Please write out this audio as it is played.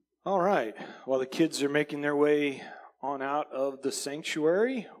All right. While the kids are making their way on out of the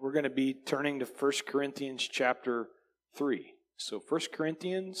sanctuary, we're going to be turning to 1 Corinthians chapter 3. So 1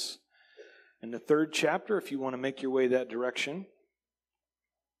 Corinthians in the third chapter, if you want to make your way that direction.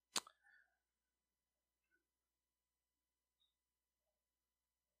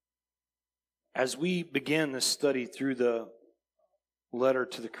 As we begin this study through the letter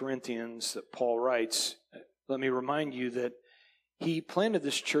to the Corinthians that Paul writes, let me remind you that he planted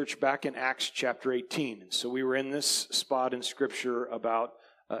this church back in Acts chapter 18. And so we were in this spot in Scripture about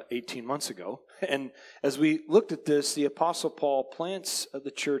 18 months ago. And as we looked at this, the Apostle Paul plants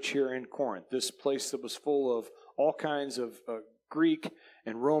the church here in Corinth, this place that was full of all kinds of Greek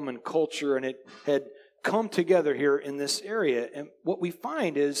and Roman culture, and it had come together here in this area. And what we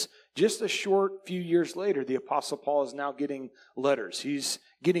find is just a short few years later, the Apostle Paul is now getting letters. He's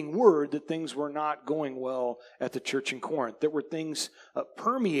getting word that things were not going well at the church in Corinth. There were things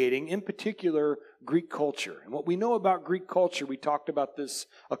permeating, in particular, Greek culture. And what we know about Greek culture, we talked about this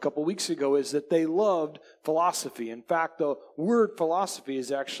a couple weeks ago, is that they loved philosophy. In fact, the word philosophy is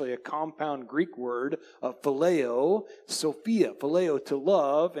actually a compound Greek word of phileo, Sophia. Phileo, to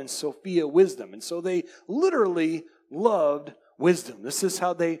love, and Sophia, wisdom. And so they literally loved wisdom. This is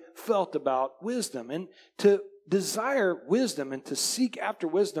how they felt about wisdom. And to desire wisdom and to seek after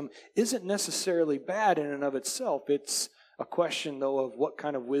wisdom isn't necessarily bad in and of itself. It's a question, though, of what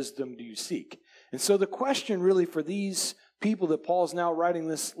kind of wisdom do you seek? And so the question really for these people that Paul's now writing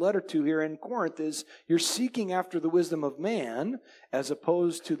this letter to here in Corinth is, you're seeking after the wisdom of man as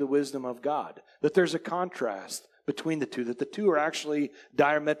opposed to the wisdom of God. That there's a contrast between the two, that the two are actually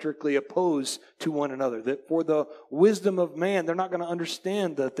diametrically opposed to one another. That for the wisdom of man, they're not going to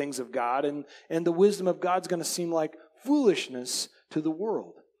understand the things of God, and the wisdom of God's going to seem like foolishness to the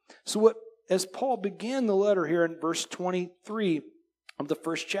world. So as Paul began the letter here in verse 23 of the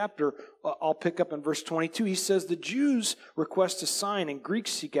first chapter, I'll pick up in verse 22. He says, the Jews request a sign and Greeks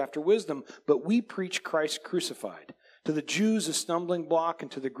seek after wisdom, but we preach Christ crucified. To the Jews, a stumbling block, and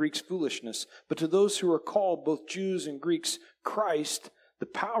to the Greeks, foolishness. But to those who are called, both Jews and Greeks, Christ, the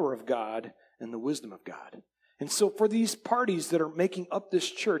power of God and the wisdom of God. And so for these parties that are making up this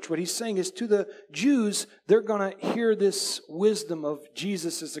church, what he's saying is to the Jews, they're going to hear this wisdom of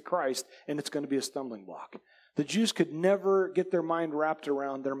Jesus as the Christ, and it's going to be a stumbling block. The Jews could never get their mind wrapped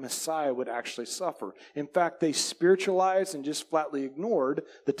around their Messiah would actually suffer. In fact, they spiritualized and just flatly ignored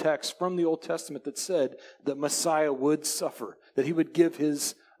the text from the Old Testament that said that Messiah would suffer, that he would give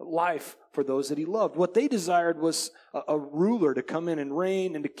his life for those that he loved. What they desired was a ruler to come in and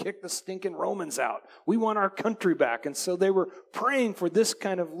reign and to kick the stinking Romans out. We want our country back. And so they were praying for this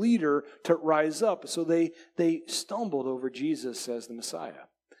kind of leader to rise up. So they stumbled over Jesus as the Messiah.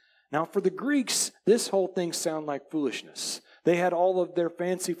 Now, for the Greeks, this whole thing sounded like foolishness. They had all of their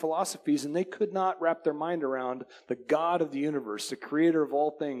fancy philosophies, and they could not wrap their mind around the God of the universe, the creator of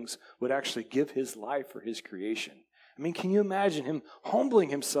all things, would actually give his life for his creation. I mean, can you imagine him humbling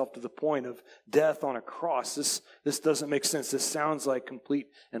himself to the point of death on a cross? This doesn't make sense. This sounds like complete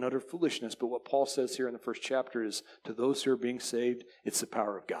and utter foolishness. But what Paul says here in the first chapter is, to those who are being saved, it's the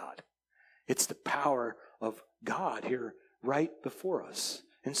power of God. It's the power of God here right before us.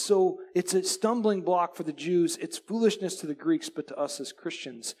 And so it's a stumbling block for the Jews. It's foolishness to the Greeks, but to us as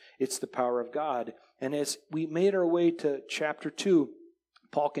Christians, it's the power of God. And as we made our way to chapter 2,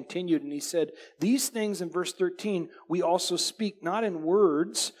 Paul continued and he said, these things in verse 13, we also speak not in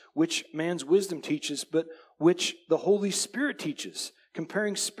words which man's wisdom teaches, but which the Holy Spirit teaches,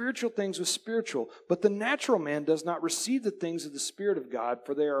 comparing spiritual things with spiritual. But the natural man does not receive the things of the Spirit of God,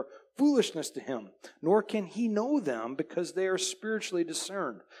 for they are foolishness to him, nor can he know them because they are spiritually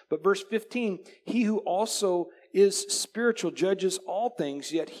discerned. But verse 15, he who also is spiritual judges all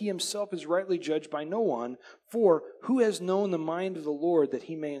things, yet he himself is rightly judged by no one. For who has known the mind of the Lord that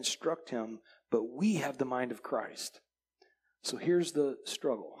he may instruct him? But we have the mind of Christ. So here's the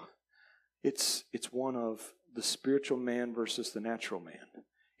struggle. It's one of the spiritual man versus the natural man.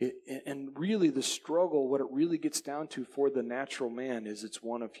 And really the struggle, what it really gets down to for the natural man is it's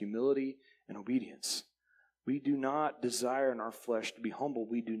one of humility and obedience. We do not desire in our flesh to be humble.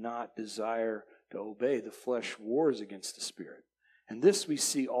 We do not desire to obey. The flesh wars against the Spirit. And this we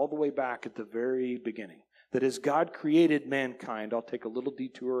see all the way back at the very beginning. That as God created mankind, I'll take a little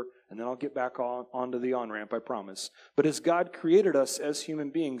detour and then I'll get back onto the on-ramp, I promise. But as God created us as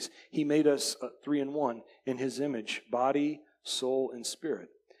human beings, he made us 3 in 1 in his image, body, soul, and spirit.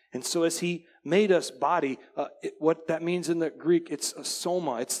 And so as he made us body, what that means in the Greek, it's a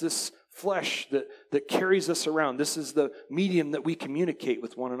soma. It's this flesh that carries us around. This is the medium that we communicate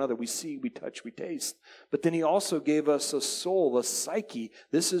with one another. We see, we touch, we taste. But then he also gave us a soul, a psyche.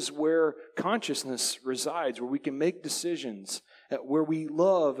 This is where consciousness resides, where we can make decisions, where we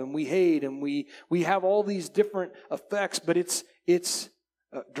love and we hate, and we have all these different effects, but it's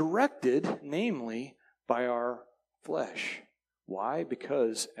directed, namely, by our flesh. Why?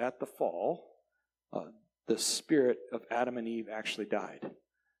 Because at the fall, the spirit of Adam and Eve actually died.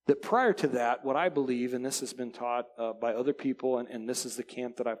 That prior to that, what I believe, and this has been taught by other people, and this is the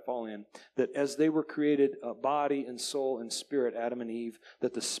camp that I fall in, that as they were created, body and soul and spirit, Adam and Eve,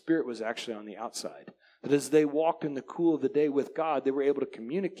 that the spirit was actually on the outside. That as they walked in the cool of the day with God, they were able to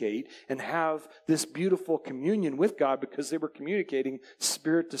communicate and have this beautiful communion with God because they were communicating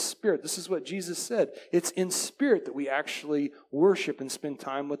spirit to spirit. This is what Jesus said. It's in spirit that we actually worship and spend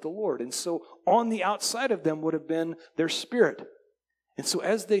time with the Lord. And so on the outside of them would have been their spirit. And so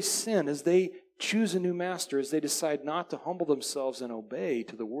as they sin, as they choose a new master, as they decide not to humble themselves and obey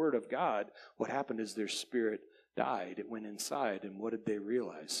to the word of God, what happened is their spirit died. It went inside. And what did they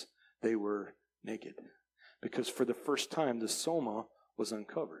realize? They were naked. Because for the first time, the soma was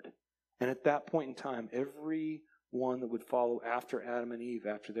uncovered. And at that point in time, every one that would follow after Adam and Eve,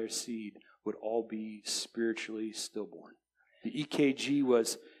 after their seed, would all be spiritually stillborn. The EKG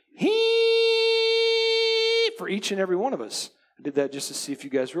was he for each and every one of us. I did that just to see if you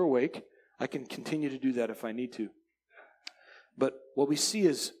guys were awake. I can continue to do that if I need to. But what we see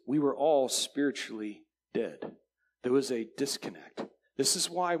is we were all spiritually dead. There was a disconnect. This is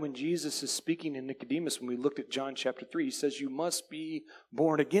why when Jesus is speaking to Nicodemus, when we looked at John chapter 3, he says, you must be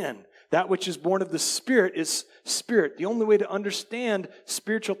born again. That which is born of the Spirit is spirit. The only way to understand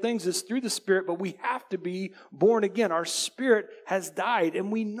spiritual things is through the Spirit, but we have to be born again. Our spirit has died,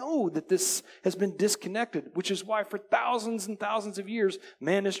 and we know that this has been disconnected, which is why for thousands and thousands of years,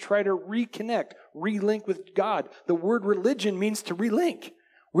 man has tried to reconnect, relink with God. The word religion means to relink.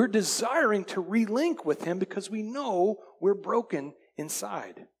 We're desiring to relink with Him because we know we're broken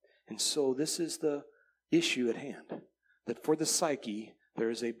inside. And so this is the issue at hand, that for the psyche, there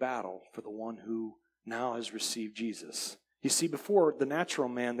is a battle for the one who now has received Jesus. You see, before the natural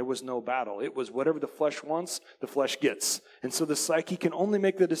man, there was no battle. It was whatever the flesh wants, the flesh gets. And so the psyche can only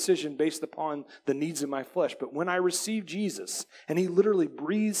make the decision based upon the needs of my flesh. But when I receive Jesus, and He literally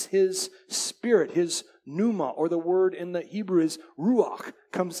breathes His Spirit, His pneuma, or the word in the Hebrew is ruach,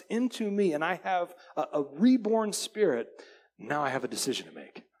 comes into me, and I have a reborn spirit, now I have a decision to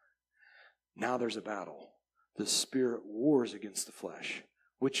make. Now there's a battle. The Spirit wars against the flesh.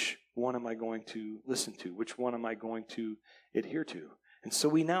 Which one am I going to listen to? Which one am I going to adhere to? And so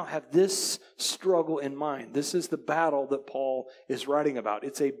we now have this struggle in mind. This is the battle that Paul is writing about.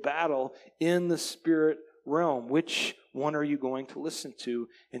 It's a battle in the spirit realm. Which one are you going to listen to?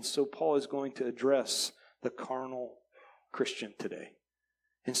 And so Paul is going to address the carnal Christian today.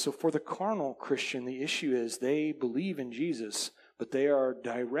 And so for the carnal Christian, the issue is they believe in Jesus, but they are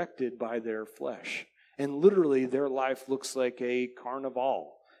directed by their flesh. And literally, their life looks like a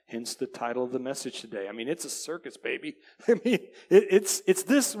carnival, hence the title of the message today. I mean, it's a circus, baby. I mean, it's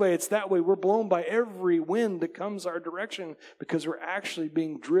this way, it's that way. We're blown by every wind that comes our direction because we're actually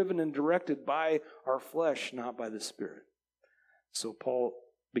being driven and directed by our flesh, not by the Spirit. So Paul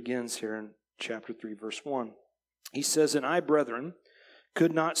begins here in chapter 3, verse 1. He says, "And I, brethren,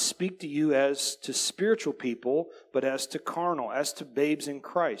 could not speak to you as to spiritual people, but as to carnal, as to babes in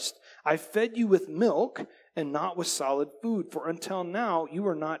Christ. I fed you with milk and not with solid food, for until now you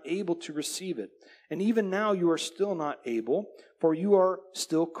are not able to receive it. And even now you are still not able, for you are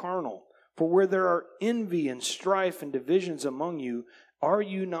still carnal. For where there are envy and strife and divisions among you, are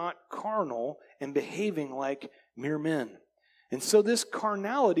you not carnal and behaving like mere men?" And so this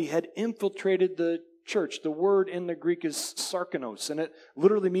carnality had infiltrated the church. The word in the Greek is sarkanos, and it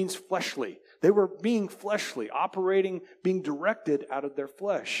literally means fleshly. They were being fleshly, operating, being directed out of their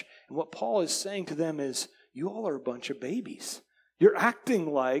flesh. And what Paul is saying to them is, you all are a bunch of babies. You're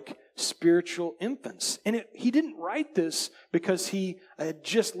acting like spiritual infants. And he didn't write this because he had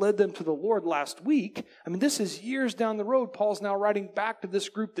just led them to the Lord last week. I mean, this is years down the road. Paul's now writing back to this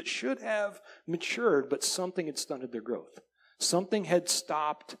group that should have matured, but something had stunted their growth. Something had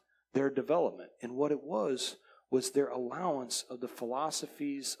stopped their development. And what it was their allowance of the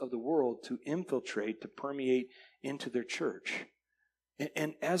philosophies of the world to infiltrate, to permeate into their church.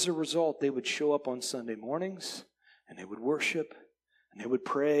 And as a result, they would show up on Sunday mornings, and they would worship, and they would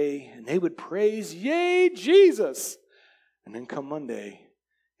pray, and they would praise, yay, Jesus! And then come Monday,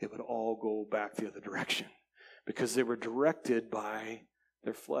 it would all go back the other direction because they were directed by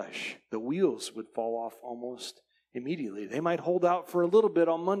their flesh. The wheels would fall off almost immediately. They might hold out for a little bit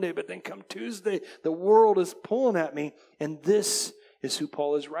on Monday, but then come Tuesday, the world is pulling at me. And this is who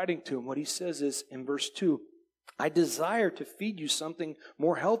Paul is writing to. And what he says is in verse 2, I desire to feed you something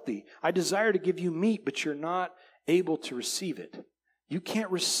more healthy. I desire to give you meat, but you're not able to receive it. You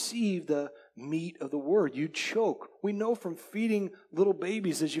can't receive the meat of the word. You choke. We know from feeding little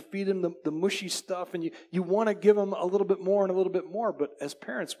babies, as you feed them the mushy stuff, and you want to give them a little bit more and a little bit more, but as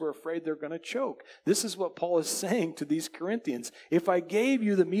parents, we're afraid they're going to choke. This is what Paul is saying to these Corinthians. If I gave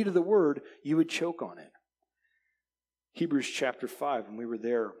you the meat of the word, you would choke on it. Hebrews chapter 5, when we were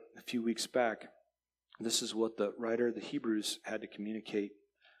there a few weeks back, this is what the writer of the Hebrews had to communicate.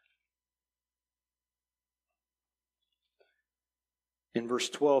 In verse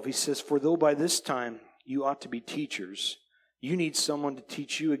 12, he says, for though by this time you ought to be teachers, you need someone to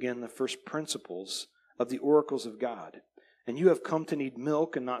teach you again the first principles of the oracles of God. And you have come to need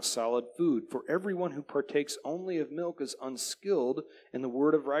milk and not solid food. For everyone who partakes only of milk is unskilled in the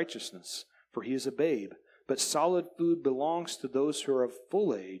word of righteousness, for he is a babe. But solid food belongs to those who are of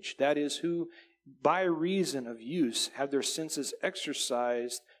full age, that is, who by reason of use have their senses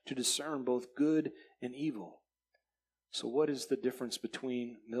exercised to discern both good and evil. So what is the difference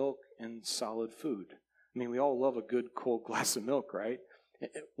between milk and solid food? I mean, we all love a good cold glass of milk, right?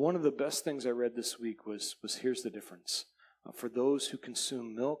 One of the best things I read this week was here's the difference. For those who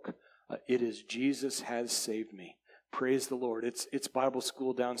consume milk, it is Jesus has saved me. Praise the Lord. It's Bible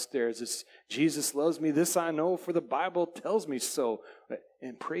school downstairs. It's Jesus loves me. This I know, for the Bible tells me so.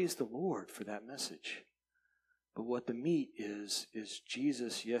 And praise the Lord for that message. But what the meat is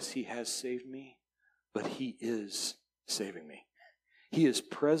Jesus, yes, he has saved me, but he is saving me. He is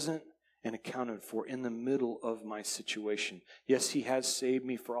present and accounted for in the middle of my situation. Yes, he has saved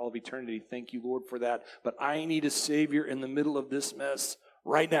me for all of eternity. Thank you, Lord, for that. But I need a Savior in the middle of this mess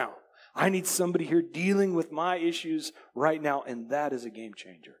right now. I need somebody here dealing with my issues right now, and that is a game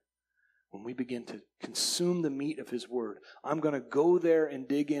changer. When we begin to consume the meat of his word, I'm going to go there and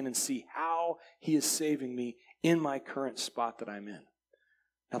dig in and see how he is saving me in my current spot that I'm in.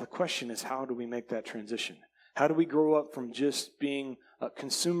 Now the question is, how do we make that transition? How do we grow up from just being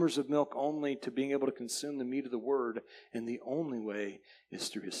consumers of milk only to being able to consume the meat of the word? And the only way is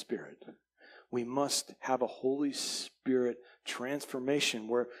through his Spirit. We must have a Holy Spirit transformation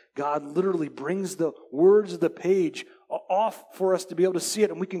where God literally brings the words of the page off for us to be able to see it,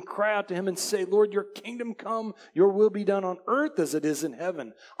 and we can cry out to him and say, Lord, your kingdom come, your will be done on earth as it is in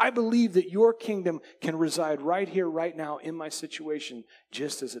heaven. I believe that your kingdom can reside right here, right now in my situation,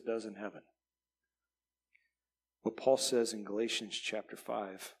 just as it does in heaven. What Paul says in Galatians chapter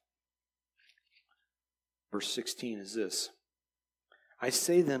 5, verse 16 is this. I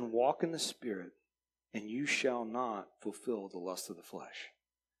say then, walk in the Spirit, and you shall not fulfill the lust of the flesh.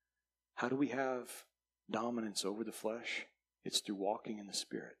 How do we have dominance over the flesh? It's through walking in the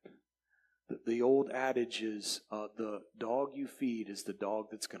Spirit. The old adage is, the dog you feed is the dog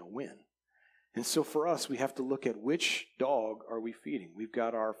that's going to win. And so for us, we have to look at which dog are we feeding. We've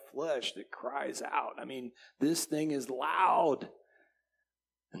got our flesh that cries out. I mean, this thing is loud.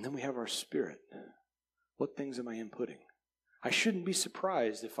 And then we have our spirit. What things am I inputting? I shouldn't be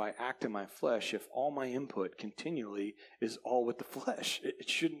surprised if I act in my flesh if all my input continually is all with the flesh. It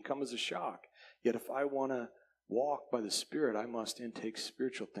shouldn't come as a shock. Yet if I want to walk by the Spirit, I must intake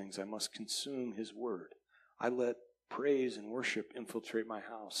spiritual things. I must consume his word. I let praise and worship infiltrate my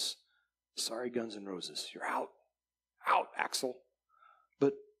house. Sorry, Guns N' Roses, you're out. Out, Axl.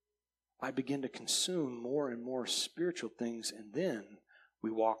 But I begin to consume more and more spiritual things, and then we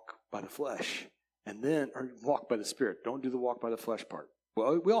walk by the flesh. And then, or walk by the Spirit. Don't do the walk by the flesh part.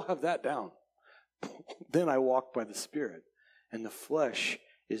 Well, we all have that down. Then I walk by the Spirit. And the flesh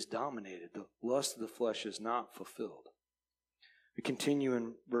is dominated. The lust of the flesh is not fulfilled. We continue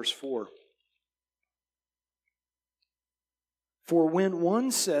in verse 4. For when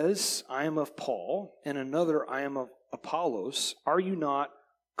one says, I am of Paul, and another, I am of Apollos, are you not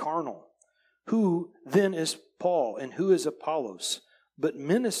carnal? Who then is Paul, and who is Apollos? But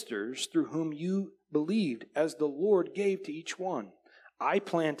ministers through whom you believed, as the Lord gave to each one. I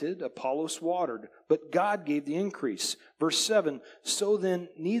planted, Apollos watered, but God gave the increase. Verse 7, so then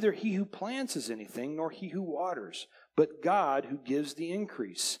neither he who plants is anything, nor he who waters, but God who gives the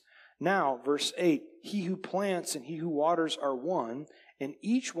increase. Now, verse 8, he who plants and he who waters are one, and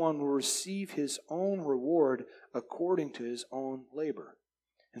each one will receive his own reward according to his own labor.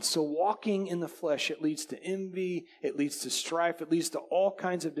 And so walking in the flesh, it leads to envy, it leads to strife, it leads to all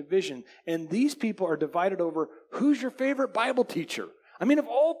kinds of division. And these people are divided over who's your favorite Bible teacher. I mean, of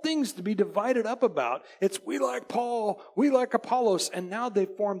all things to be divided up about, it's we like Paul, we like Apollos, and now they've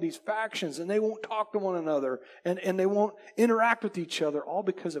formed these factions, and they won't talk to one another, and they won't interact with each other, all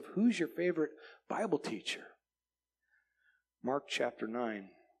because of who's your favorite Bible teacher. Mark chapter 9,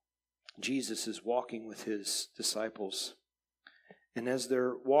 Jesus is walking with his disciples, and as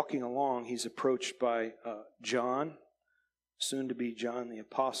they're walking along, he's approached by John, soon to be John the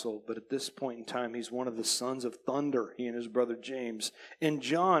Apostle, but at this point in time, he's one of the sons of thunder, he and his brother James. And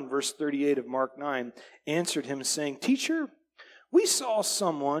John, verse 38 of Mark 9, answered him, saying, Teacher, we saw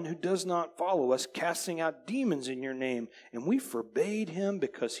someone who does not follow us casting out demons in your name, and we forbade him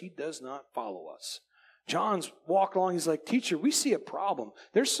because he does not follow us. John's walking along, he's like, Teacher, we see a problem.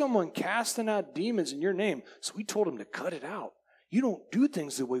 There's someone casting out demons in your name, so we told him to cut it out. You don't do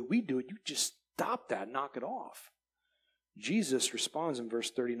things the way we do it. You just stop that, knock it off. Jesus responds in verse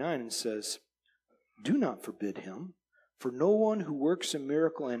 39 and says, Do not forbid him, for no one who works a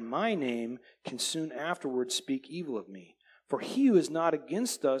miracle in my name can soon afterwards speak evil of me. For he who is not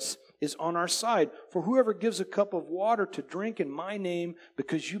against us is on our side. For whoever gives a cup of water to drink in my name,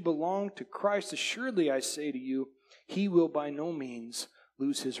 because you belong to Christ, assuredly I say to you, he will by no means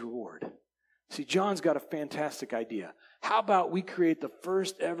lose his reward. See, John's got a fantastic idea. How about we create the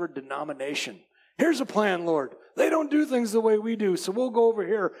first ever denomination? Here's a plan, Lord. They don't do things the way we do, so we'll go over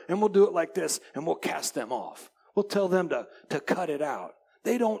here and we'll do it like this, and we'll cast them off. We'll tell them to cut it out.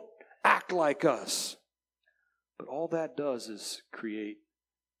 They don't act like us. But all that does is create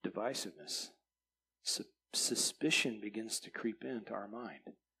divisiveness. Suspicion begins to creep into our mind.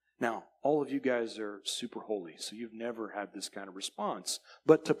 Now, all of you guys are super holy, so you've never had this kind of response.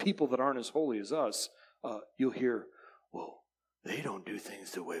 But to people that aren't as holy as us, you'll hear, well, they don't do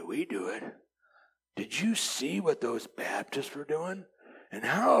things the way we do it. Did you see what those Baptists were doing? And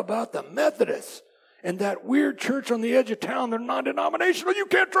how about the Methodists? And that weird church on the edge of town, they're non-denominational, you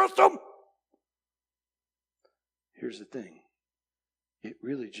can't trust them. Here's the thing. It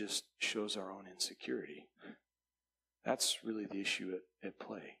really just shows our own insecurity. That's really the issue at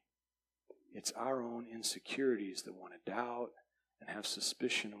play. It's our own insecurities that want to doubt and have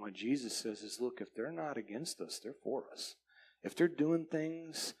suspicion. And what Jesus says is, look, if they're not against us, they're for us. If they're doing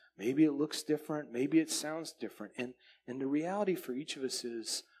things, maybe it looks different, maybe it sounds different. And the reality for each of us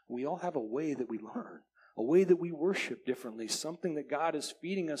is we all have a way that we learn, a way that we worship differently, something that God is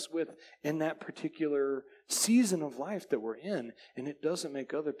feeding us with in that particular season of life that we're in. And it doesn't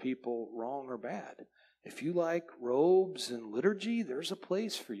make other people wrong or bad. If you like robes and liturgy, there's a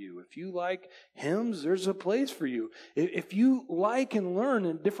place for you. If you like hymns, there's a place for you. If you like and learn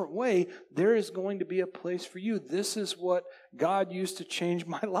in a different way, there is going to be a place for you. This is what God used to change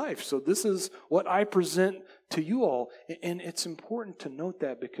my life. So this is what I present to you all. And it's important to note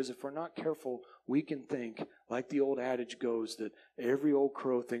that, because if we're not careful, we can think, like the old adage goes, that every old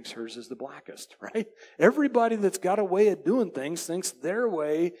crow thinks hers is the blackest, right? Everybody that's got a way of doing things thinks their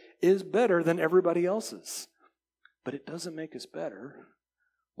way is better than everybody else's. But it doesn't make us better.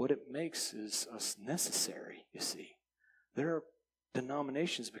 What it makes is us necessary, you see. There are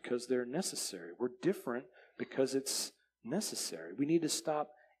denominations because they're necessary. We're different because it's necessary. We need to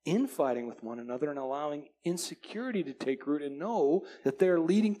stop infighting with one another and allowing insecurity to take root and know that they're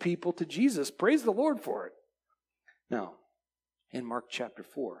leading people to Jesus. Praise the Lord for it. Now, in Mark chapter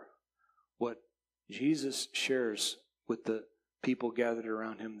 4, what Jesus shares with the people gathered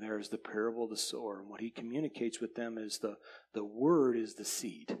around him there is the parable of the sower. And what he communicates with them is the word is the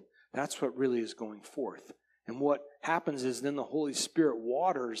seed. That's what really is going forth. And what happens is then the Holy Spirit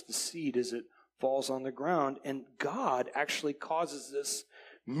waters the seed as it falls on the ground. And God actually causes this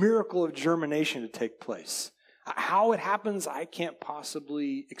miracle of germination to take place. How it happens, I can't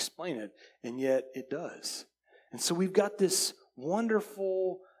possibly explain it, and yet it does. And so we've got this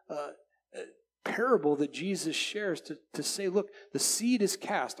wonderful parable that Jesus shares to say, look, the seed is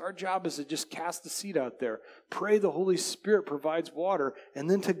cast. Our job is to just cast the seed out there. Pray the Holy Spirit provides water, and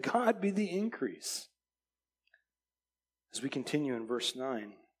then to God be the increase. As we continue in verse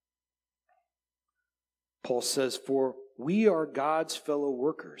 9, Paul says, for we are God's fellow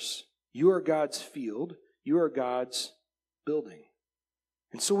workers. You are God's field. You are God's building.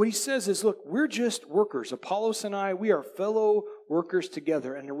 And so what he says is, look, we're just workers. Apollos and I, we are fellow workers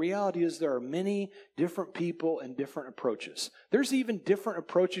together. And the reality is there are many different people and different approaches. There's even different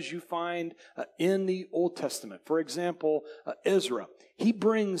approaches you find in the Old Testament. For example, Ezra. He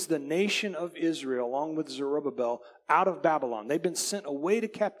brings the nation of Israel, along with Zerubbabel, out of Babylon. They've been sent away to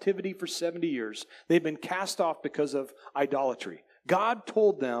captivity for 70 years. They've been cast off because of idolatry. God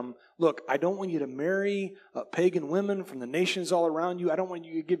told them, look, I don't want you to marry pagan women from the nations all around you. I don't want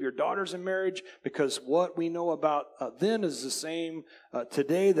you to give your daughters in marriage, because what we know about then is the same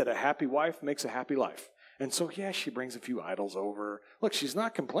today, that a happy wife makes a happy life. And so, yeah, she brings a few idols over. Look, she's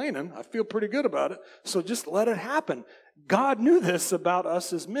not complaining. I feel pretty good about it. So just let it happen. God knew this about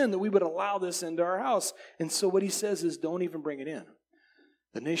us as men, that we would allow this into our house. And so what he says is, don't even bring it in.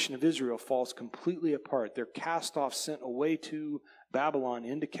 The nation of Israel falls completely apart. They're cast off, sent away to Babylon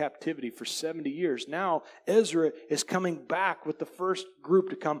into captivity for 70 years. Now Ezra is coming back with the first group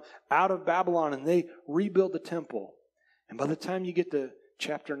to come out of Babylon, and they rebuild the temple. And by the time you get to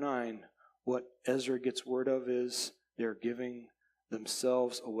chapter 9, what Ezra gets word of is they're giving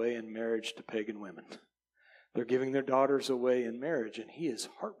themselves away in marriage to pagan women. They're giving their daughters away in marriage, and he is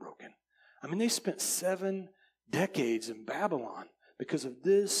heartbroken. I mean, they spent 7 decades in Babylon because of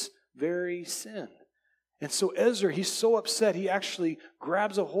this very sin. And so Ezra, he's so upset, he actually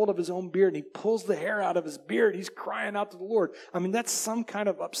grabs a hold of his own beard and he pulls the hair out of his beard. He's crying out to the Lord. I mean, that's some kind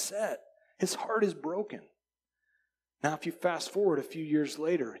of upset. His heart is broken. Now, if you fast forward a few years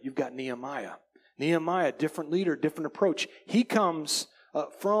later, you've got Nehemiah. Nehemiah, different leader, different approach. He comes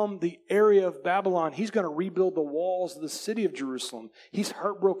from the area of Babylon. He's going to rebuild the walls of the city of Jerusalem. He's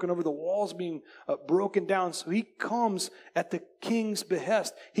heartbroken over the walls being broken down. So he comes at the king's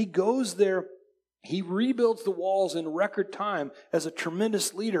behest. He goes there. He rebuilds the walls in record time as a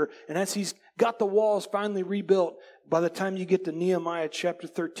tremendous leader. And as he's got the walls finally rebuilt, by the time you get to Nehemiah chapter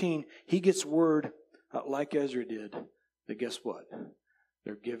 13, he gets word, like Ezra did, that guess what?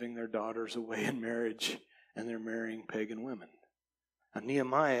 They're giving their daughters away in marriage, and they're marrying pagan women. Now,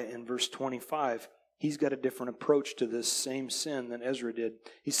 Nehemiah in verse 25, he's got a different approach to this same sin than Ezra did.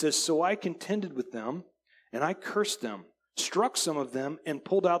 He says, so I contended with them, and I cursed them, struck some of them, and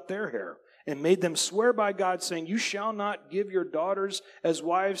pulled out their hair, and made them swear by God, saying, you shall not give your daughters as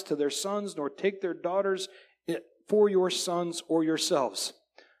wives to their sons, nor take their daughters for your sons or yourselves.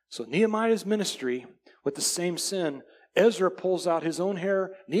 So Nehemiah's ministry with the same sin, Ezra pulls out his own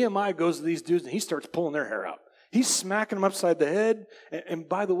hair. Nehemiah goes to these dudes and he starts pulling their hair out. He's smacking them upside the head. And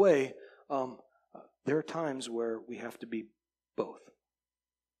by the way, there are times where we have to be both.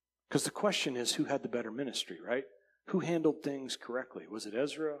 Because the question is, who had the better ministry, right? Who handled things correctly? Was it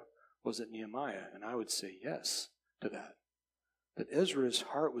Ezra? Was it Nehemiah? And I would say yes to that. That Ezra's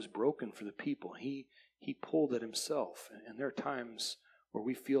heart was broken for the people. He pulled at himself. And there are times where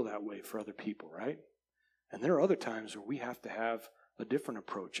we feel that way for other people, right? And there are other times where we have to have a different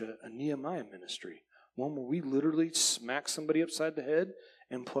approach, a Nehemiah ministry. One where we literally smack somebody upside the head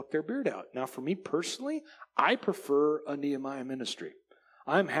and pluck their beard out. Now, for me personally, I prefer a Nehemiah ministry.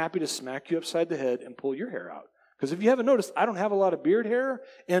 I'm happy to smack you upside the head and pull your hair out. Because if you haven't noticed, I don't have a lot of beard hair,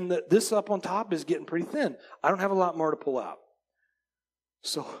 and this up on top is getting pretty thin. I don't have a lot more to pull out.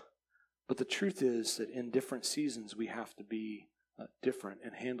 But the truth is that in different seasons, we have to be different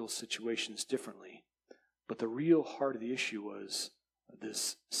and handle situations differently. But the real heart of the issue was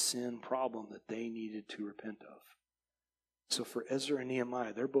this sin problem that they needed to repent of. So for Ezra and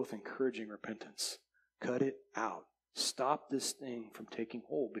Nehemiah, they're both encouraging repentance. Cut it out. Stop this thing from taking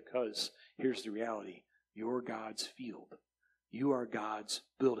hold, because here's the reality. You're God's field. You are God's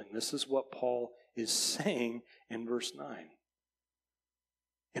building. This is what Paul is saying in verse 9.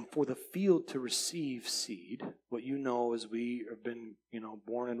 And for the field to receive seed, what you know as we have been,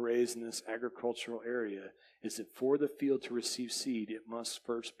 born and raised in this agricultural area, is that for the field to receive seed, it must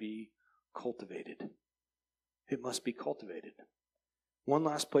first be cultivated. It must be cultivated. One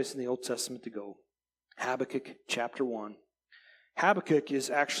last place in the Old Testament to go, Habakkuk chapter 1. Habakkuk is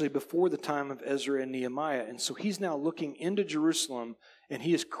actually before the time of Ezra and Nehemiah, and so he's now looking into Jerusalem, and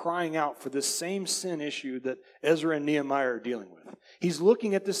he is crying out for this same sin issue that Ezra and Nehemiah are dealing with. He's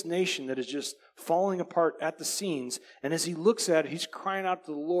looking at this nation that is just falling apart at the seams, and as he looks at it, he's crying out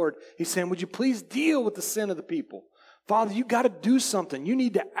to the Lord. He's saying, would you please deal with the sin of the people? Father, you got to do something. You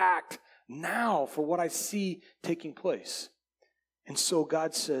need to act now for what I see taking place. And so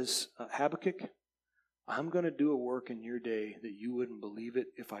God says, Habakkuk, I'm going to do a work in your day that you wouldn't believe it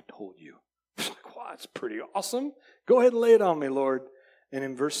if I told you. Wow, that's pretty awesome. Go ahead and lay it on me, Lord. And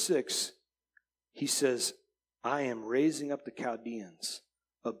in verse 6, he says, I am raising up the Chaldeans,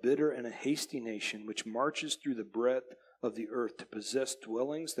 a bitter and a hasty nation, which marches through the breadth of the earth to possess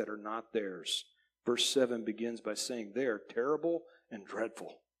dwellings that are not theirs. Verse 7 begins by saying, they are terrible and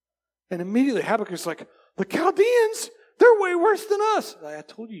dreadful. And immediately Habakkuk's like, the Chaldeans, they're way worse than us. I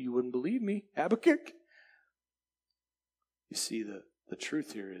told you you wouldn't believe me, Habakkuk. You see, the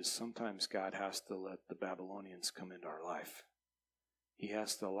truth here is sometimes God has to let the Babylonians come into our life. He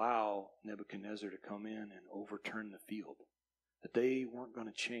has to allow Nebuchadnezzar to come in and overturn the field. that they weren't going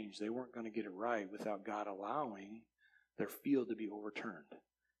to change. They weren't going to get it right without God allowing their field to be overturned.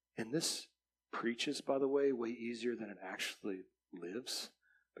 And this preaches, by the way, way easier than it actually lives,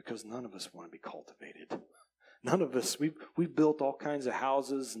 because none of us want to be cultivated. None of us, we've built all kinds of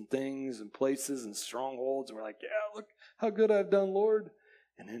houses and things and places and strongholds, and we're like, yeah, look how good I've done, Lord.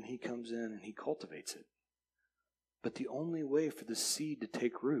 And then he comes in and he cultivates it. But the only way for the seed to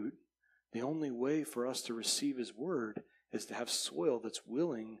take root, the only way for us to receive his word, is to have soil that's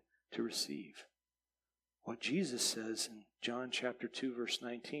willing to receive. What Jesus says in John chapter 2, verse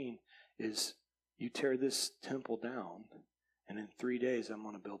 19 is, you tear this temple down, and in 3 days I'm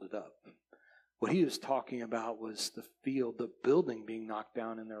going to build it up. What he was talking about was the field, the building being knocked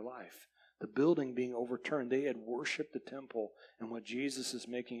down in their life, the building being overturned. They had worshiped the temple, and what Jesus is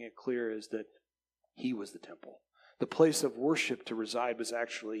making it clear is that he was the temple. The place of worship to reside was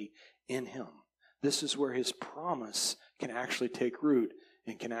actually in him. This is where his promise can actually take root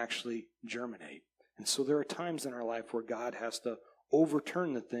and can actually germinate. And so there are times in our life where God has to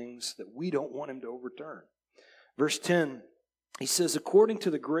overturn the things that we don't want him to overturn. Verse 10, he says, according to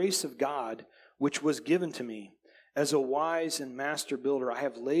the grace of God, which was given to me, as a wise and master builder, I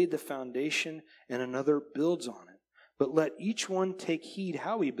have laid the foundation, and another builds on it. But let each one take heed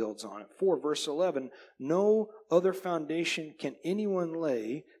how he builds on it. For, verse 11, no other foundation can anyone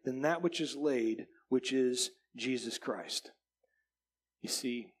lay than that which is laid, which is Jesus Christ. You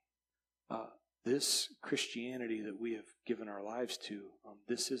see, this Christianity that we have given our lives to,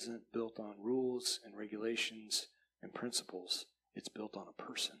 this isn't built on rules and regulations and principles. It's built on a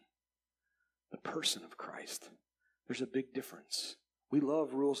person. The person of Christ. There's a big difference. We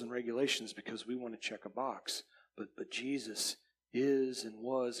love rules and regulations because we want to check a box. But Jesus is and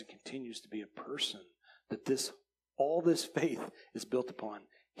was and continues to be a person that all this faith is built upon.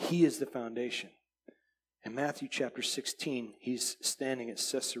 He is the foundation. In Matthew chapter 16, he's standing at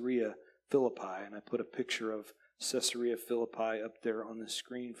Caesarea Philippi, and I put a picture of Caesarea Philippi up there on the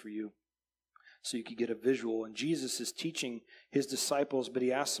screen for you so you could get a visual. And Jesus is teaching his disciples, but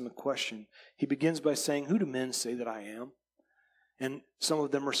he asks them a question. He begins by saying, who do men say that I am? And some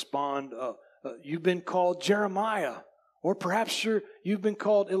of them respond, you've been called Jeremiah, or perhaps you've been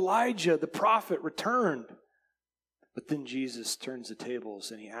called Elijah, the prophet returned. But then Jesus turns the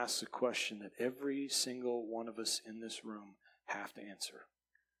tables and he asks a question that every single one of us in this room have to answer.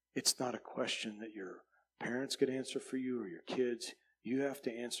 It's not a question that your parents could answer for you or your kids. You have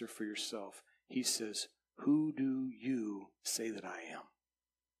to answer for yourself. He says, who do you say that I am?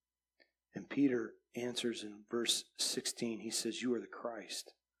 And Peter answers in verse 16. He says, you are the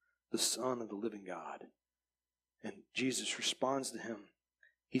Christ, the Son of the living God. And Jesus responds to him.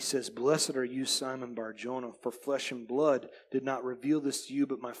 He says, blessed are you, Simon Bar-Jonah, for flesh and blood did not reveal this to you,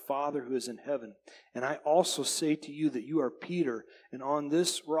 but my Father who is in heaven. And I also say to you that you are Peter, and on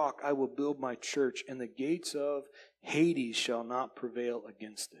this rock I will build my church, and the gates of Hades shall not prevail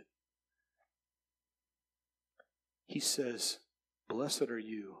against it. He says, blessed are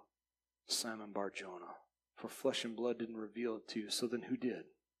you, Simon Bar-Jonah, for flesh and blood didn't reveal it to you. So then who did?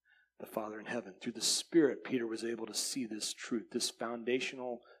 The Father in heaven. Through the Spirit, Peter was able to see this truth, this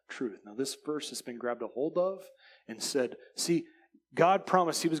foundational truth. Now, this verse has been grabbed a hold of and said, see, God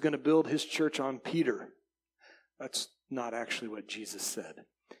promised he was going to build his church on Peter. That's not actually what Jesus said.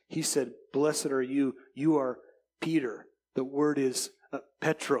 He said, blessed are you. You are Peter. The word is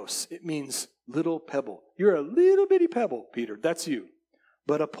Petros. It means little pebble. You're a little bitty pebble, Peter. That's you.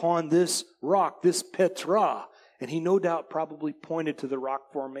 But upon this rock, this Petra, and he no doubt probably pointed to the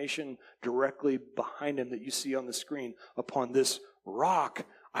rock formation directly behind him that you see on the screen. Upon this rock,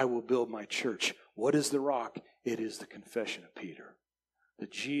 I will build my church. What is the rock? It is the confession of Peter.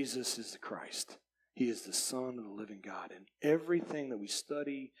 That Jesus is the Christ. He is the Son of the living God. And everything that we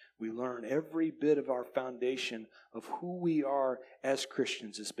study, we learn, every bit of our foundation of who we are as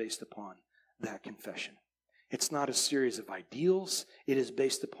Christians is based upon that confession. It's not a series of ideals. It is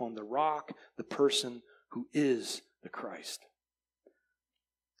based upon the rock, the person who is the Christ.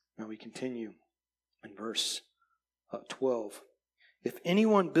 Now we continue in verse 12. If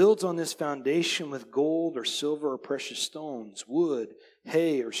anyone builds on this foundation with gold or silver or precious stones, wood,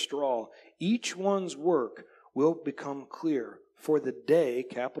 hay, or straw, each one's work will become clear. For the day,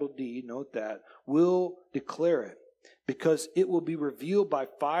 capital D, note that, will declare it. Because it will be revealed by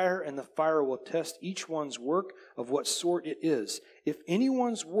fire, and the fire will test each one's work of what sort it is. If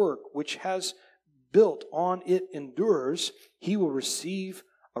anyone's work which has built on it endures, he will receive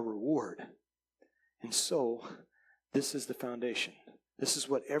a reward. And so, this is the foundation. This is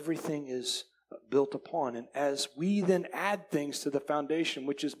what everything is built upon. And as we then add things to the foundation,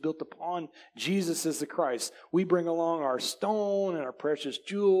 which is built upon Jesus as the Christ, we bring along our stone and our precious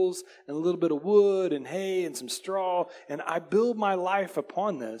jewels and a little bit of wood and hay and some straw, and I build my life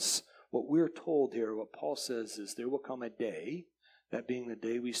upon this. What we're told here, what Paul says is there will come a day, that being the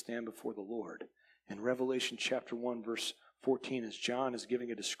day we stand before the Lord. In Revelation chapter 1, verse 14, as John is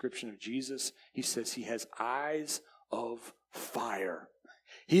giving a description of Jesus, he says he has eyes of fire.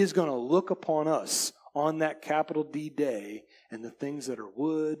 He is going to look upon us on that capital D day, and the things that are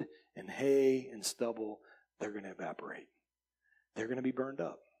wood and hay and stubble, they're going to evaporate. They're going to be burned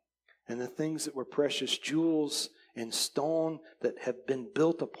up. And the things that were precious jewels and stone that have been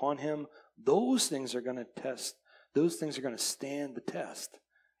built upon him, those things are going to test. Those things are going to stand the test.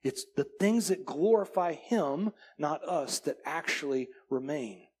 It's the things that glorify him, not us, that actually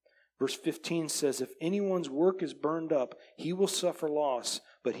remain. Verse 15 says, if anyone's work is burned up, he will suffer loss,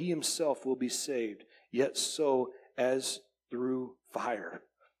 but he himself will be saved, yet so as through fire.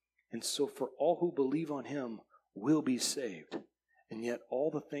 And so for all who believe on him will be saved. And yet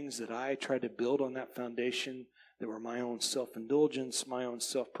all the things that I tried to build on that foundation that were my own self-indulgence, my own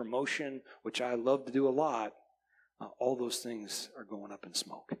self-promotion, which I love to do a lot, all those things are going up in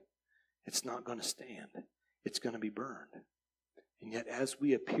smoke. It's not going to stand. It's going to be burned. And yet as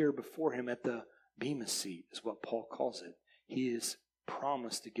we appear before him at the bema seat, is what Paul calls it, he is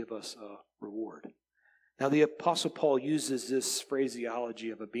promised to give us a reward. Now the Apostle Paul uses this phraseology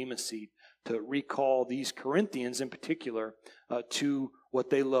of a bema seat to recall these Corinthians in particular to what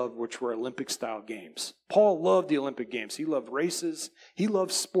they loved, which were Olympic-style games. Paul loved the Olympic Games. He loved races. He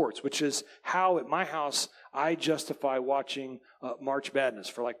loved sports, which is how at my house I justify watching March Madness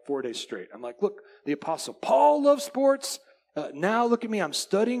for like 4 days straight. I'm like, look, the Apostle Paul loves sports. Now look at me. I'm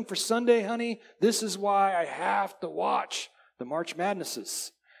studying for Sunday, honey. This is why I have to watch the March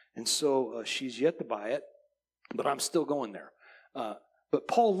Madnesses. And so she's yet to buy it, but I'm still going there. But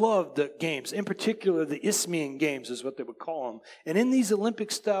Paul loved the games, in particular the Isthmian Games is what they would call them. And in these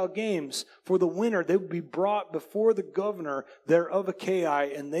Olympic-style games, for the winner, they would be brought before the governor there of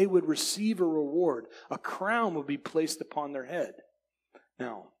Achaia, and they would receive a reward. A crown would be placed upon their head.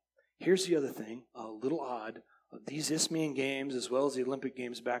 Now, here's the other thing, a little odd. These Isthmian Games, as well as the Olympic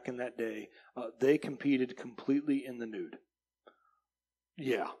Games back in that day, they competed completely in the nude.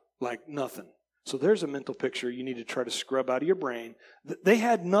 Yeah, like nothing. So there's a mental picture you need to try to scrub out of your brain. They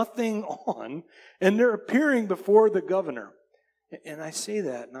had nothing on, and they're appearing before the governor. And I say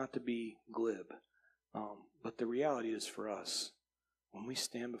that not to be glib, but the reality is for us, when we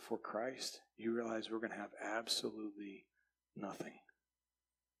stand before Christ, you realize we're going to have absolutely nothing.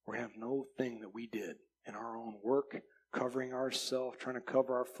 We're going to have no thing that we did in our own work, covering ourselves, trying to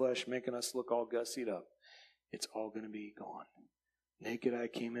cover our flesh, making us look all gussied up. It's all going to be gone. Naked I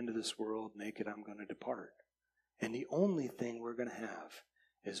came into this world, naked I'm going to depart. And the only thing we're going to have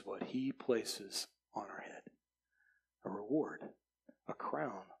is what he places on our head. A reward, a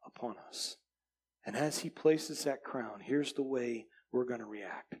crown upon us. And as he places that crown, here's the way we're going to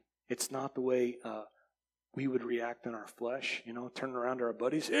react. It's not the way we would react in our flesh, turn around to our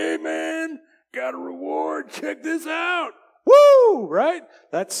buddies, hey man, got a reward, check this out. Woo! Right?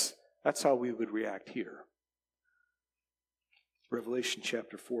 That's how we would react here. Revelation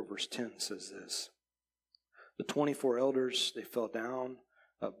chapter 4, verse 10 says this. The 24 elders, they fell down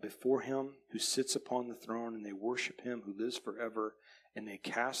before him who sits upon the throne, and they worship him who lives forever, and they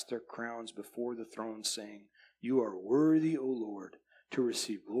cast their crowns before the throne, saying, you are worthy, O Lord, to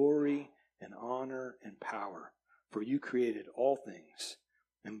receive glory and honor and power, for you created all things,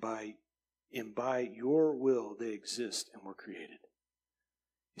 and by your will they exist and were created.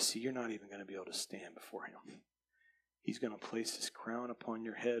 You see, you're not even going to be able to stand before him. He's going to place his crown upon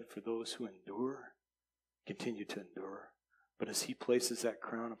your head for those who endure, continue to endure. But as he places that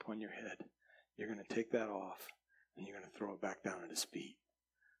crown upon your head, you're going to take that off and you're going to throw it back down at his feet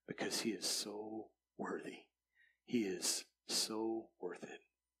because he is so worthy. He is so worth it.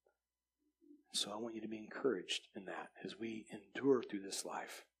 So I want you to be encouraged in that as we endure through this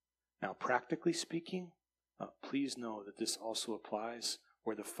life. Now, practically speaking, please know that this also applies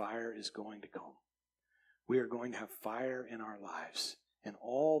where the fire is going to come. We are going to have fire in our lives. And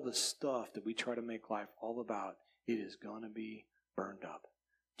all the stuff that we try to make life all about, it is going to be burned up.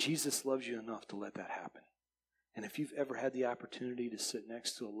 Jesus loves you enough to let that happen. And if you've ever had the opportunity to sit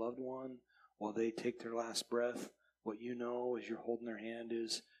next to a loved one while they take their last breath, what you know as you're holding their hand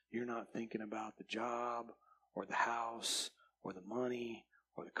is you're not thinking about the job or the house or the money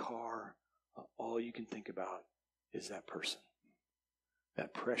or the car. All you can think about is that person,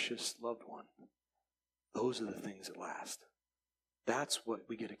 that precious loved one. Those are the things that last. That's what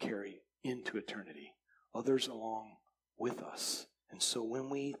we get to carry into eternity. Others along with us. And so when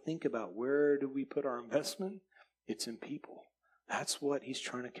we think about where do we put our investment, it's in people. That's what he's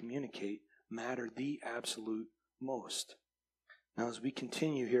trying to communicate matter the absolute most. Now as we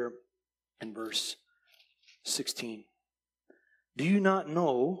continue here in verse 16. Do you not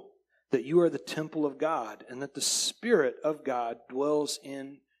know that you are the temple of God and that the Spirit of God dwells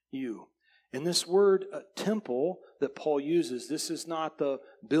in you? And this word temple that Paul uses, this is not the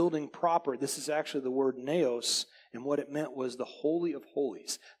building proper. This is actually the word naos, and what it meant was the Holy of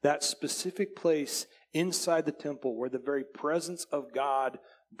Holies. That specific place inside the temple where the very presence of God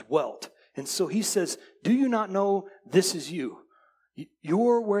dwelt. And so he says, do you not know this is you?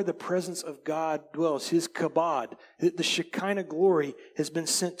 You're where the presence of God dwells. His kabod, the Shekinah glory has been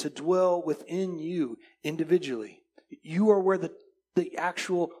sent to dwell within you individually. You are where the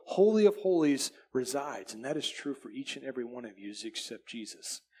actual Holy of Holies resides. And that is true for each and every one of you except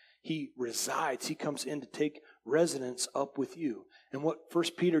Jesus. He resides. He comes in to take residence up with you. And what 1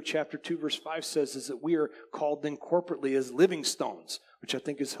 Peter chapter 2 verse 5 says is that we are called then corporately as living stones, which I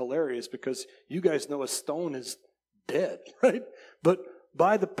think is hilarious because you guys know a stone is dead, right? But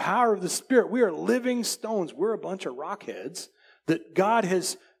by the power of the Spirit, we are living stones. We're a bunch of rockheads that God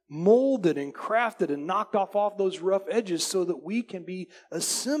has molded and crafted and knocked off those rough edges so that we can be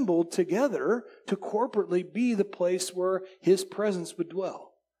assembled together to corporately be the place where His presence would dwell.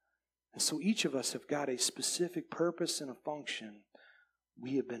 And so each of us have got a specific purpose and a function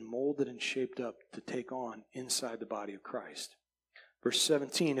we have been molded and shaped up to take on inside the body of Christ. Verse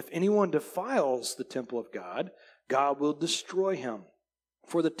 17, if anyone defiles the temple of God, God will destroy him.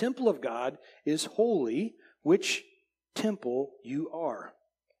 For the temple of God is holy, which temple you are.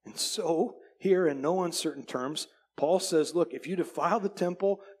 And so, here in no uncertain terms, Paul says, look, if you defile the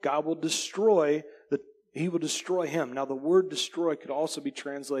temple, God will destroy He will destroy him. Now, the word destroy could also be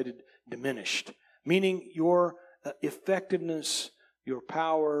translated diminished, meaning your effectiveness, your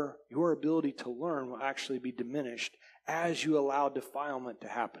power, your ability to learn will actually be diminished as you allow defilement to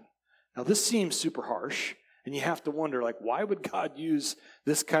happen. Now, this seems super harsh, and you have to wonder, why would God use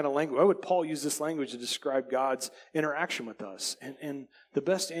this kind of language? Why would Paul use this language to describe God's interaction with us? And the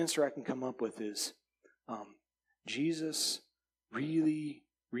best answer I can come up with is Jesus really,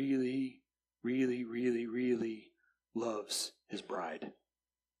 really, really, really, really loves His bride.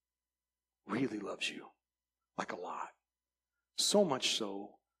 Really loves you. A lot. So much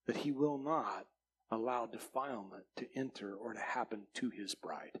so that He will not allow defilement to enter or to happen to His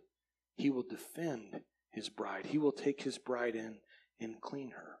bride. He will defend His bride. He will take His bride in and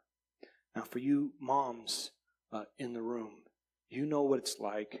clean her. Now for you moms in the room, you know what it's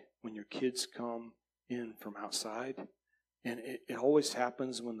like when your kids come in from outside. And it always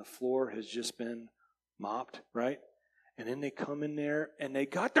happens when the floor has just been mopped, right? And then they come in there and they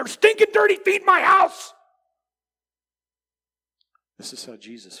got their stinking dirty feet in my house. This is how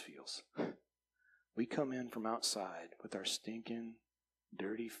Jesus feels. We come in from outside with our stinking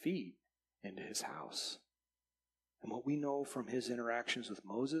dirty feet into His house. And what we know from His interactions with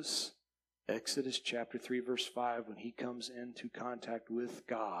Moses, Exodus chapter 3 verse 5, when he comes into contact with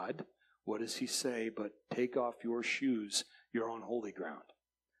God, what does He say? But take off your shoes, you're on holy ground.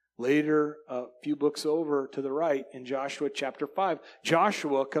 Later, a few books over to the right, in Joshua chapter 5,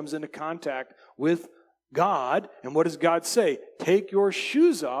 Joshua comes into contact with God, and what does God say? Take your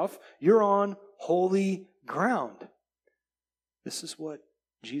shoes off, you're on holy ground. This is what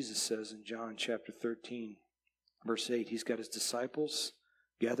Jesus says in John chapter 13, verse 8. He's got His disciples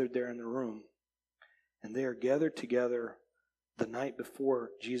gathered there in the room, and they are gathered together the night before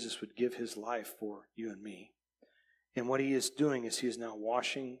Jesus would give His life for you and me. And what He is doing is He is now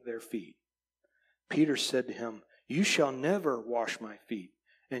washing their feet. Peter said to Him, you shall never wash my feet.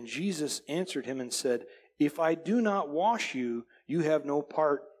 And Jesus answered him and said, if I do not wash you, you have no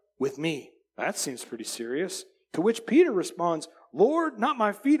part with me. That seems pretty serious. To which Peter responds, Lord, not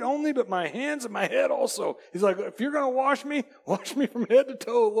my feet only, but my hands and my head also. He's like, if you're going to wash me from head to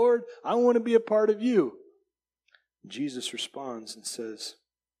toe, Lord. I want to be a part of you. Jesus responds and says,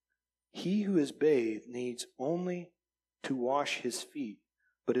 he who is bathed needs only to wash his feet,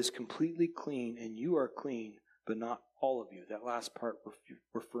 but is completely clean, and you are clean, but not all of you. That last part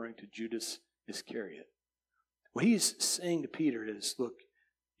referring to Judas Iscariot. What he's saying to Peter is, look,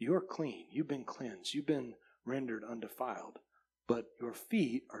 you're clean. You've been cleansed. You've been rendered undefiled. But your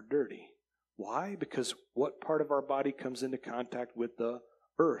feet are dirty. Why? Because what part of our body comes into contact with the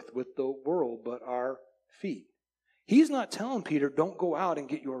earth, with the world, but our feet? He's not telling Peter, don't go out and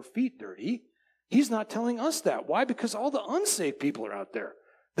get your feet dirty. He's not telling us that. Why? Because all the unsaved people are out there.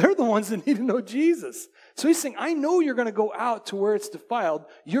 They're the ones that need to know Jesus. So he's saying, I know you're going to go out to where it's defiled.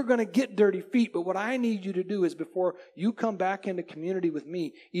 You're going to get dirty feet. But what I need you to do is before you come back into community with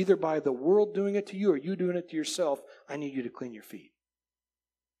me, either by the world doing it to you or you doing it to yourself, I need you to clean your feet.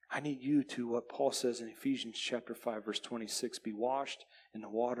 I need you to, what Paul says in Ephesians chapter 5, verse 26, be washed in the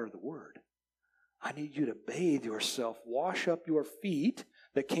water of the word. I need you to bathe yourself, wash up your feet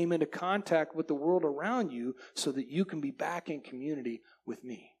that came into contact with the world around you so that you can be back in community with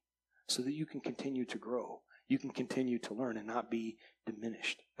me, so that you can continue to grow. You can continue to learn and not be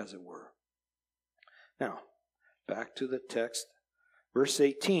diminished, as it were. Now, back to the text, verse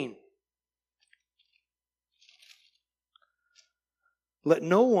 18. Let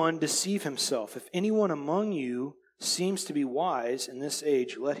no one deceive himself. If anyone among you seems to be wise in this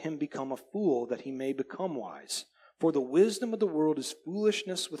age, let him become a fool that he may become wise. For the wisdom of the world is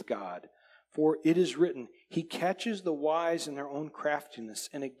foolishness with God. For it is written, He catches the wise in their own craftiness.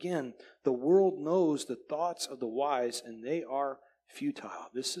 And again, the world knows the thoughts of the wise, and they are futile.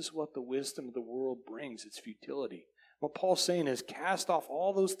 This is what the wisdom of the world brings. It's futility. What Paul's saying is cast off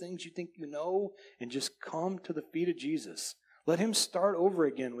all those things you think you know and just come to the feet of Jesus. Let him start over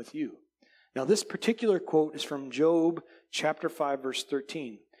again with you. Now, this particular quote is from Job chapter 5, verse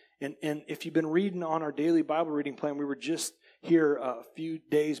 13. And if you've been reading on our daily Bible reading plan, we were just here a few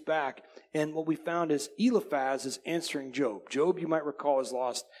days back, and what we found is Eliphaz is answering Job. Job, you might recall, has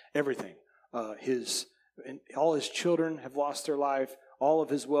lost everything. All his children have lost their life. All of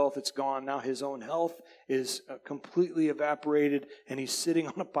his wealth, it's gone. Now his own health is completely evaporated, and he's sitting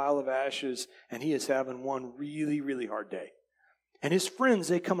on a pile of ashes, and he is having one really, really hard day. And his friends,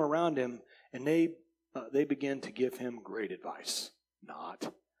 they come around him, and they begin to give him great advice.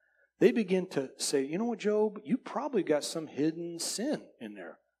 Not. They begin to say, you know what, Job, you probably got some hidden sin in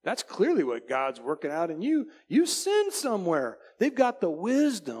there. That's clearly what God's working out in you. You sinned somewhere. They've got the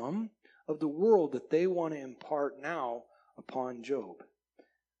wisdom of the world that they want to impart now upon Job.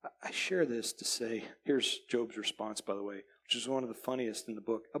 I share this to say, here's Job's response, by the way, which is one of the funniest in the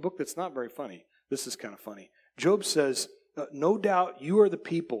book. A book that's not very funny. This is kind of funny. Job says, no doubt you are the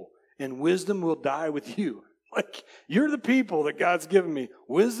people, and wisdom will die with you. Like, you're the people that God's given me.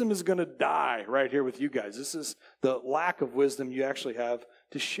 Wisdom is going to die right here with you guys. This is the lack of wisdom you actually have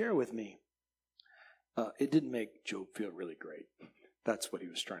to share with me. It didn't make Job feel really great. That's what he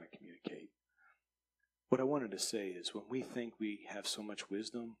was trying to communicate. What I wanted to say is when we think we have so much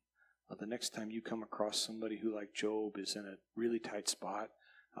wisdom, the next time you come across somebody who, like Job, is in a really tight spot,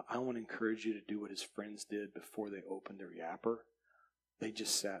 I want to encourage you to do what his friends did before they opened their yapper. They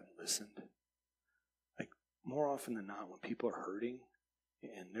just sat and listened. More often than not, when people are hurting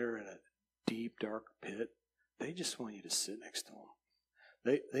and they're in a deep, dark pit, they just want you to sit next to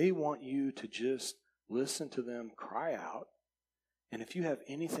them. They want you to just listen to them cry out. And if you have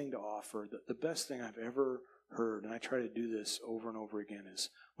anything to offer, the best thing I've ever heard, and I try to do this over and over again,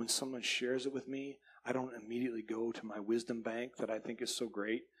 is when someone shares it with me, I don't immediately go to my wisdom bank that I think is so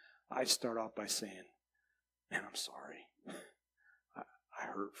great. I start off by saying, man, I'm sorry. I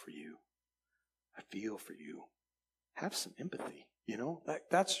hurt for you. I feel for you. Have some empathy, you know?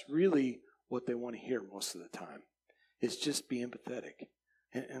 That's really what they want to hear most of the time, is just be empathetic.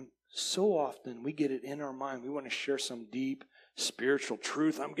 And so often we get it in our mind. We want to share some deep spiritual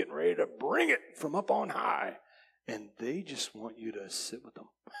truth. I'm getting ready to bring it from up on high. And they just want you to sit with them.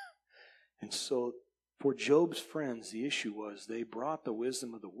 And so for Job's friends, the issue was they brought the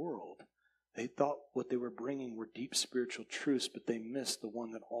wisdom of the world. They thought what they were bringing were deep spiritual truths, but they missed the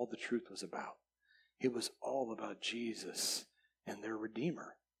one that all the truth was about. It was all about Jesus and their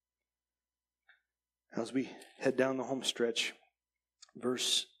Redeemer. As we head down the home stretch,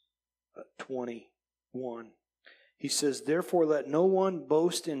 verse 21, he says, therefore let no one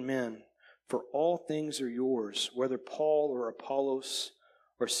boast in men, for all things are yours, whether Paul or Apollos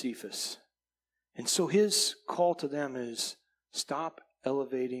or Cephas. And so his call to them is stop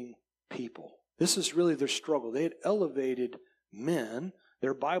elevating people. This is really their struggle. They had elevated men,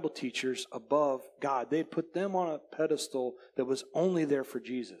 their Bible teachers, above God. They had put them on a pedestal that was only there for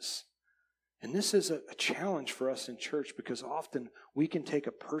Jesus. And this is a challenge for us in church, because often we can take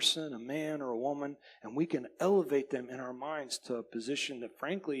a person, a man or a woman, and we can elevate them in our minds to a position that,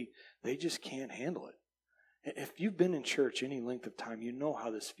 frankly, they just can't handle it. And if you've been in church any length of time, you know how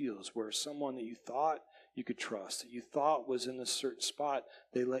this feels, where someone that you thought you could trust, that you thought was in a certain spot,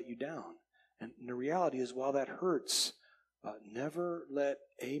 they let you down. And the reality is, while that hurts, never let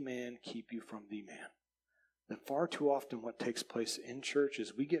a man keep you from the man. That far too often what takes place in church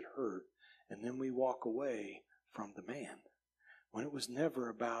is we get hurt and then we walk away from the man. When it was never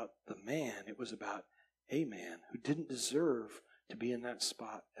about the man, it was about a man who didn't deserve to be in that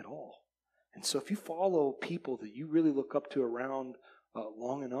spot at all. And so if you follow people that you really look up to around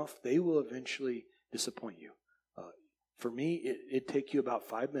long enough, they will eventually disappoint you. For me, it'd take you about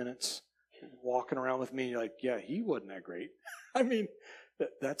 5 minutes walking around with me like, yeah, he wasn't that great. I mean,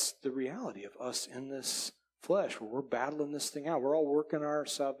 that's the reality of us in this flesh where we're battling this thing out. We're all working our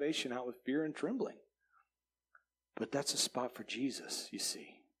salvation out with fear and trembling. But that's a spot for Jesus, you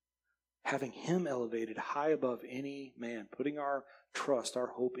see. Having him elevated high above any man, putting our trust, our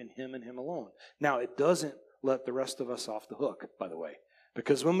hope in him and him alone. Now, it doesn't let the rest of us off the hook, by the way.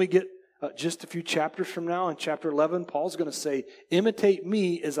 Because when we get just a few chapters from now, in chapter 11, Paul's going to say, imitate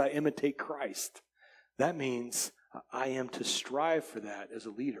me as I imitate Christ. That means I am to strive for that as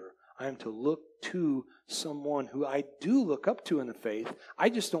a leader. I am to look to someone who I do look up to in the faith. I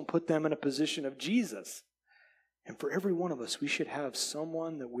just don't put them in a position of Jesus. And for every one of us, we should have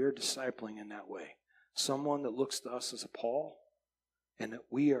someone that we're discipling in that way. Someone that looks to us as a Paul, and that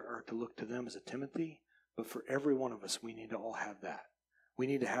we are to look to them as a Timothy. But for every one of us, we need to all have that. We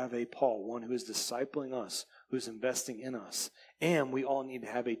need to have a Paul, one who is discipling us, who is investing in us. And we all need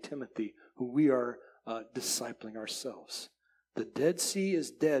to have a Timothy who we are discipling ourselves. The Dead Sea is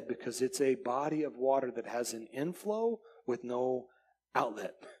dead because it's a body of water that has an inflow with no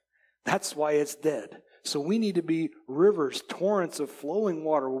outlet. That's why it's dead. So we need to be rivers, torrents of flowing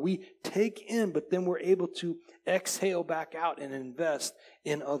water where we take in, but then we're able to exhale back out and invest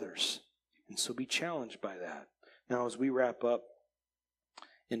in others. And so be challenged by that. Now, as we wrap up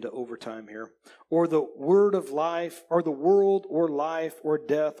into overtime here, or the word of life, or the world, or life, or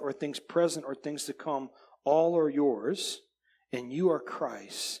death, or things present, or things to come, all are yours, and you are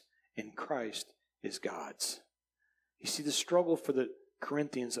Christ, and Christ is God's. You see, the struggle for the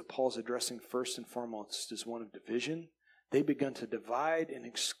Corinthians that Paul's addressing first and foremost is one of division. They begun to divide and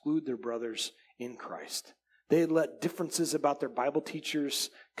exclude their brothers in Christ. They had let differences about their Bible teachers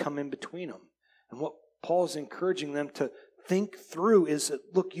come in between them. And what Paul's encouraging them to think through is that,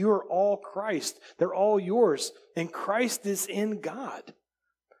 look, you are all Christ. They're all yours. And Christ is in God.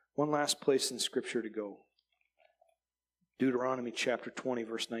 One last place in Scripture to go. Deuteronomy chapter 20,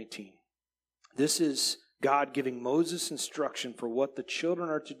 verse 19. This is God giving Moses instruction for what the children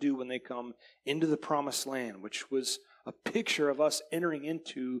are to do when they come into the promised land, which was a picture of us entering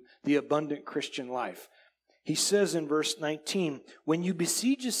into the abundant Christian life. He says in verse 19, when you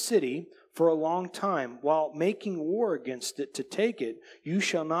besiege a city for a long time, while making war against it to take it, you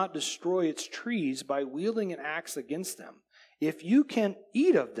shall not destroy its trees by wielding an axe against them. If you can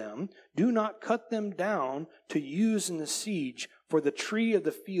eat of them, do not cut them down to use in the siege, for the tree of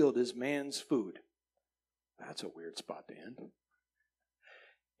the field is man's food. That's a weird spot to end.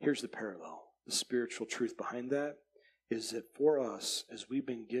 Here's the parallel. The spiritual truth behind that is that for us, as we've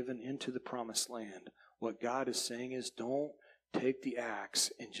been given into the promised land, what God is saying is don't take the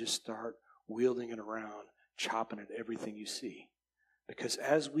axe and just start wielding it around, chopping at everything you see. Because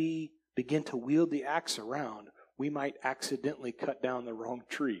as we begin to wield the axe around, we might accidentally cut down the wrong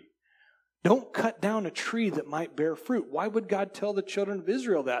tree. Don't cut down a tree that might bear fruit. Why would God tell the children of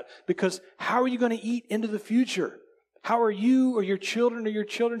Israel that? Because how are you going to eat into the future? How are you or your children or your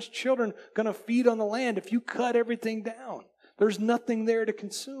children's children going to feed on the land if you cut everything down? There's nothing there to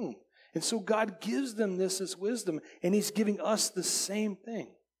consume. And so God gives them this as wisdom, and He's giving us the same thing.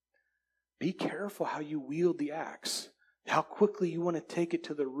 Be careful how you wield the axe, how quickly you want to take it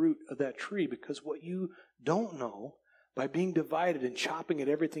to the root of that tree, because what you don't know by being divided and chopping at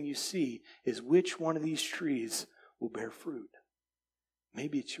everything you see is which one of these trees will bear fruit.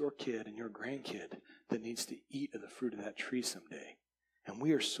 Maybe it's your kid and your grandkid that needs to eat of the fruit of that tree someday. And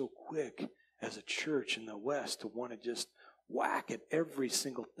we are so quick as a church in the West to want to just whack at every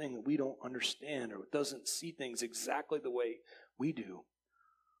single thing that we don't understand or doesn't see things exactly the way we do.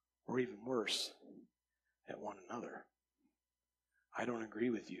 Or even worse, at one another. I don't agree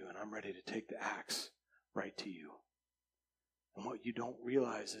with you, and I'm ready to take the axe right to you. And what you don't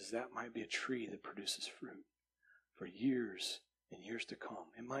realize is that might be a tree that produces fruit for years and years to come.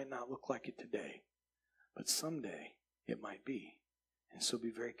 It might not look like it today, but someday it might be. And so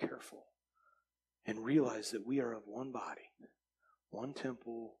be very careful and realize that we are of one body, one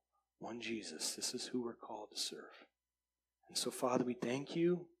temple, one Jesus. This is who we're called to serve. And so, Father, we thank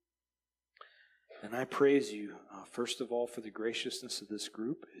you. And I praise you, first of all, for the graciousness of this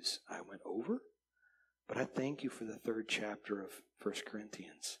group as I went over. But I thank you for the third chapter of 1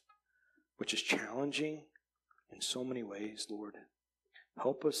 Corinthians, which is challenging in so many ways, Lord.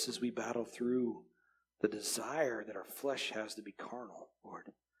 Help us as we battle through the desire that our flesh has to be carnal,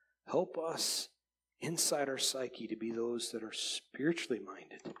 Lord. Help us inside our psyche to be those that are spiritually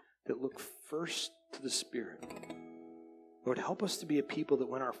minded, that look first to the Spirit. Lord, help us to be a people that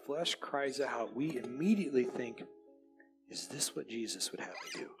when our flesh cries out, we immediately think, is this what Jesus would have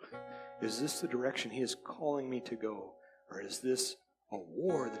me do? Is this the direction he is calling me to go? Or is this a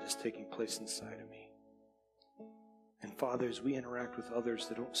war that is taking place inside of me? And Father, as we interact with others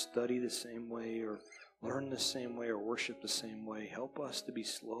that don't study the same way or learn the same way or worship the same way, help us to be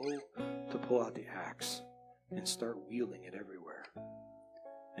slow to pull out the axe and start wielding it everywhere.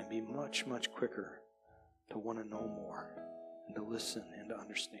 And be much, much quicker to want to know more and to listen and to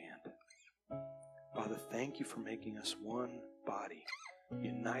understand. Father, thank you for making us one body,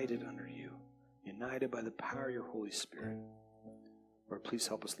 united under you, united by the power of your Holy Spirit. Lord, please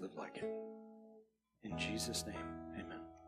help us live like it. In Jesus' name, amen.